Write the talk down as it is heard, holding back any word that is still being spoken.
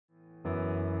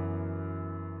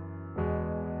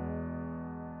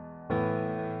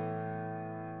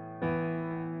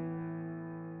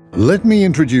Let me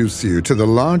introduce you to the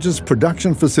largest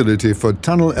production facility for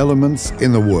tunnel elements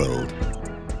in the world.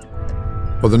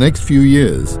 For the next few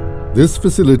years, this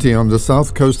facility on the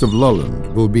south coast of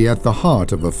Lolland will be at the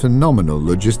heart of a phenomenal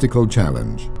logistical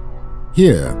challenge.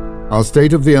 Here, our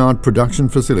state-of-the-art production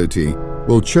facility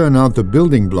will churn out the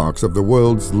building blocks of the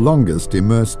world's longest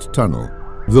immersed tunnel.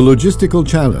 The logistical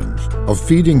challenge of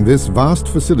feeding this vast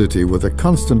facility with a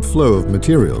constant flow of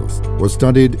materials was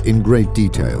studied in great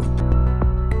detail.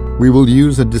 We will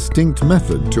use a distinct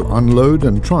method to unload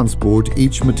and transport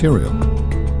each material.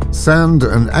 Sand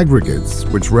and aggregates,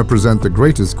 which represent the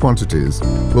greatest quantities,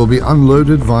 will be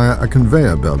unloaded via a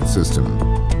conveyor belt system,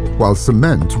 while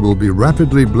cement will be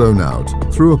rapidly blown out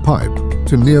through a pipe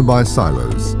to nearby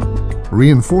silos.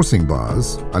 Reinforcing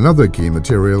bars, another key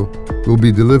material, will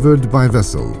be delivered by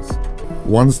vessels.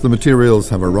 Once the materials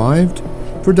have arrived,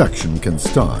 production can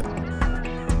start.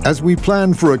 As we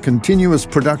plan for a continuous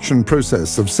production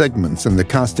process of segments in the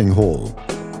casting hall,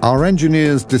 our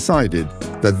engineers decided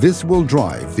that this will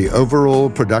drive the overall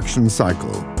production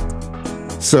cycle.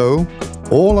 So,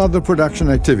 all other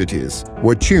production activities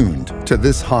were tuned to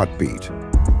this heartbeat.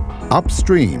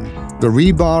 Upstream, the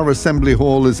rebar assembly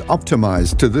hall is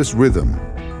optimized to this rhythm,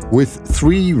 with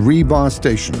 3 rebar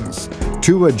stations,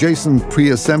 2 adjacent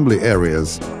pre-assembly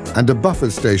areas, and a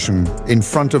buffer station in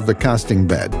front of the casting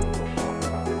bed.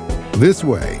 This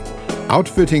way,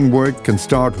 outfitting work can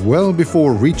start well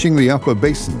before reaching the upper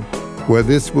basin, where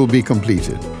this will be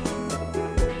completed.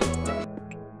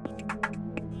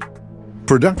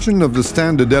 Production of the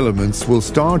standard elements will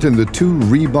start in the 2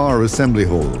 rebar assembly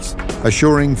halls,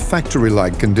 assuring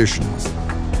factory-like conditions.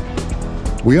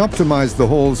 We optimize the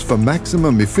halls for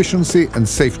maximum efficiency and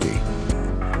safety.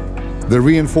 The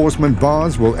reinforcement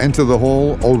bars will enter the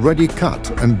hall already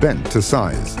cut and bent to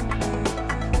size.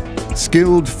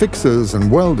 Skilled fixers and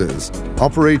welders,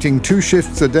 operating 2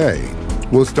 shifts a day,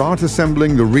 will start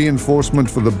assembling the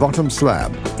reinforcement for the bottom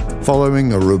slab,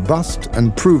 following a robust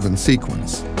and proven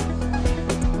sequence.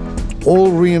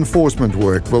 All reinforcement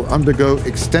work will undergo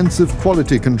extensive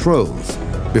quality controls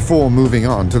before moving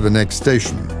on to the next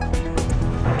station.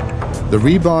 The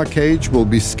rebar cage will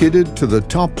be skidded to the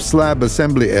top slab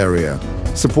assembly area,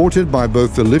 supported by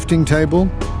both the lifting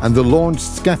table and the launched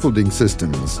scaffolding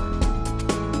systems.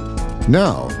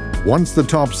 Now, once the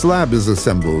top slab is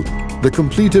assembled, the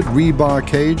completed rebar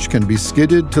cage can be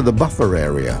skidded to the buffer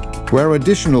area, where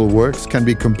additional works can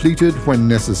be completed when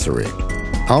necessary.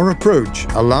 Our approach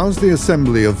allows the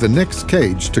assembly of the next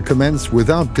cage to commence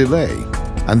without delay,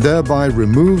 and thereby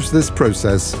removes this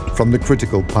process from the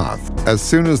critical path. As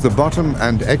soon as the bottom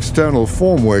and external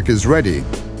formwork is ready,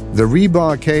 the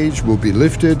rebar cage will be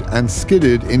lifted and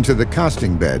skidded into the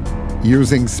casting bed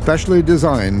using specially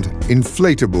designed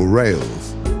inflatable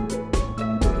rails.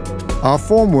 Our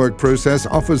formwork process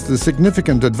offers the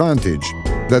significant advantage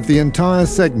that the entire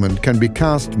segment can be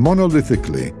cast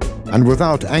monolithically and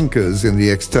without anchors in the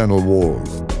external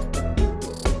walls.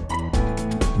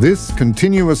 This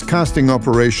continuous casting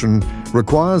operation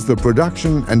requires the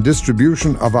production and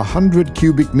distribution of 100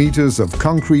 cubic meters of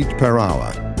concrete per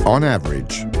hour, on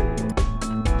average.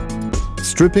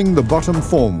 Stripping the bottom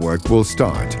formwork will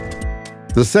start.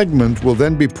 The segment will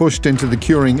then be pushed into the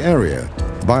curing area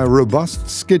by a robust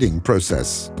skidding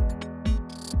process.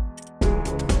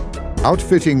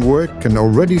 Outfitting work can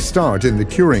already start in the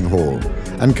curing hall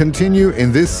and continue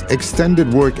in this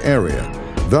extended work area,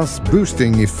 thus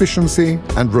boosting efficiency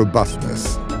and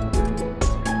robustness.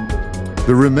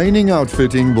 The remaining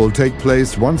outfitting will take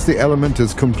place once the element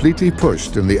is completely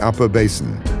pushed in the upper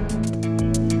basin.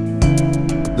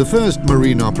 The first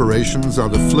marine operations are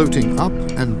the floating up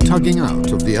and tugging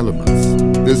out of the elements.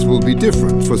 This will be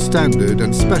different for standard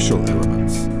and special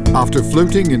elements. After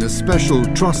floating in a special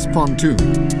truss pontoon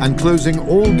and closing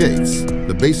all gates,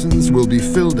 the basins will be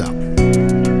filled up.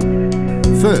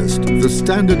 First, the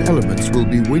standard elements will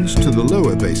be winched to the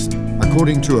lower basin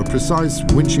according to a precise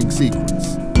winching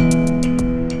sequence,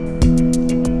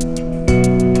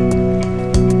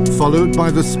 followed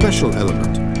by the special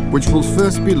element, which will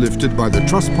first be lifted by the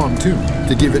truss pontoon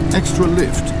to give it extra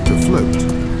lift to float.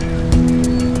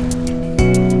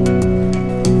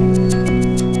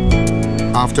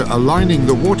 After aligning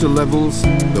the water levels,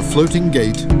 the floating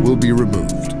gate will be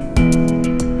removed.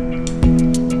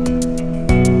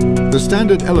 The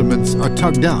standard elements are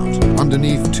tugged out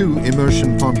underneath 2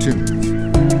 immersion pontoons.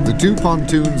 The 2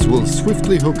 pontoons will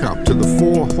swiftly hook up to the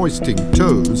 4 hoisting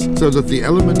tows so that the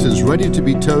element is ready to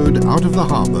be towed out of the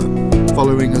harbor,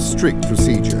 following a strict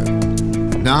procedure.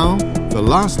 Now, the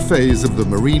last phase of the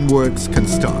marine works can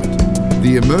start,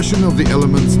 the immersion of the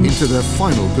elements into their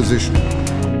final position.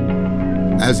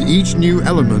 As each new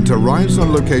element arrives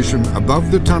on location above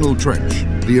the tunnel trench,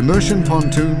 the immersion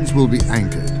pontoons will be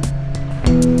anchored.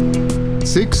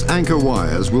 6 anchor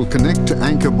wires will connect to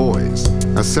anchor buoys,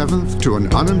 a 7th to an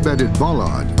unembedded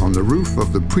bollard on the roof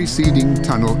of the preceding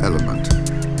tunnel element.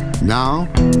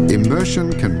 Now,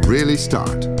 immersion can really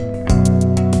start.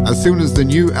 As soon as the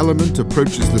new element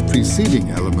approaches the preceding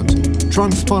element,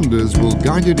 transponders will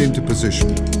guide it into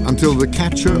position until the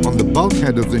catcher on the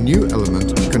bulkhead of the new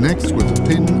element connects with the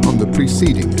pin on the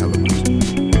preceding element.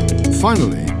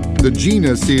 Finally, the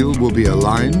Gina seal will be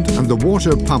aligned and the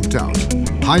water pumped out.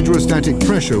 Hydrostatic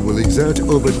pressure will exert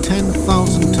over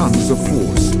 10,000 tons of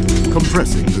force,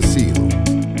 compressing the seal.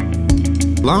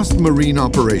 Blast marine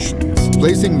operations,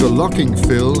 placing the locking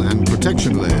fill and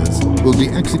protection layers, will be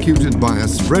executed by a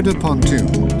spreader pontoon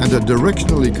and a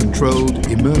directionally controlled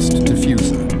immersed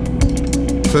diffuser.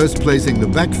 First placing the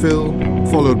backfill,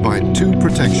 followed by 2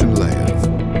 protection layers.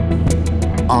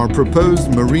 Our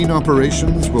proposed marine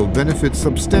operations will benefit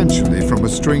substantially from a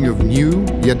string of new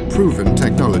yet proven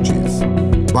technologies.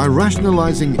 By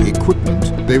rationalizing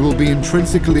equipment, they will be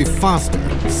intrinsically faster,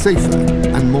 safer,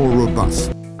 and more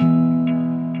robust.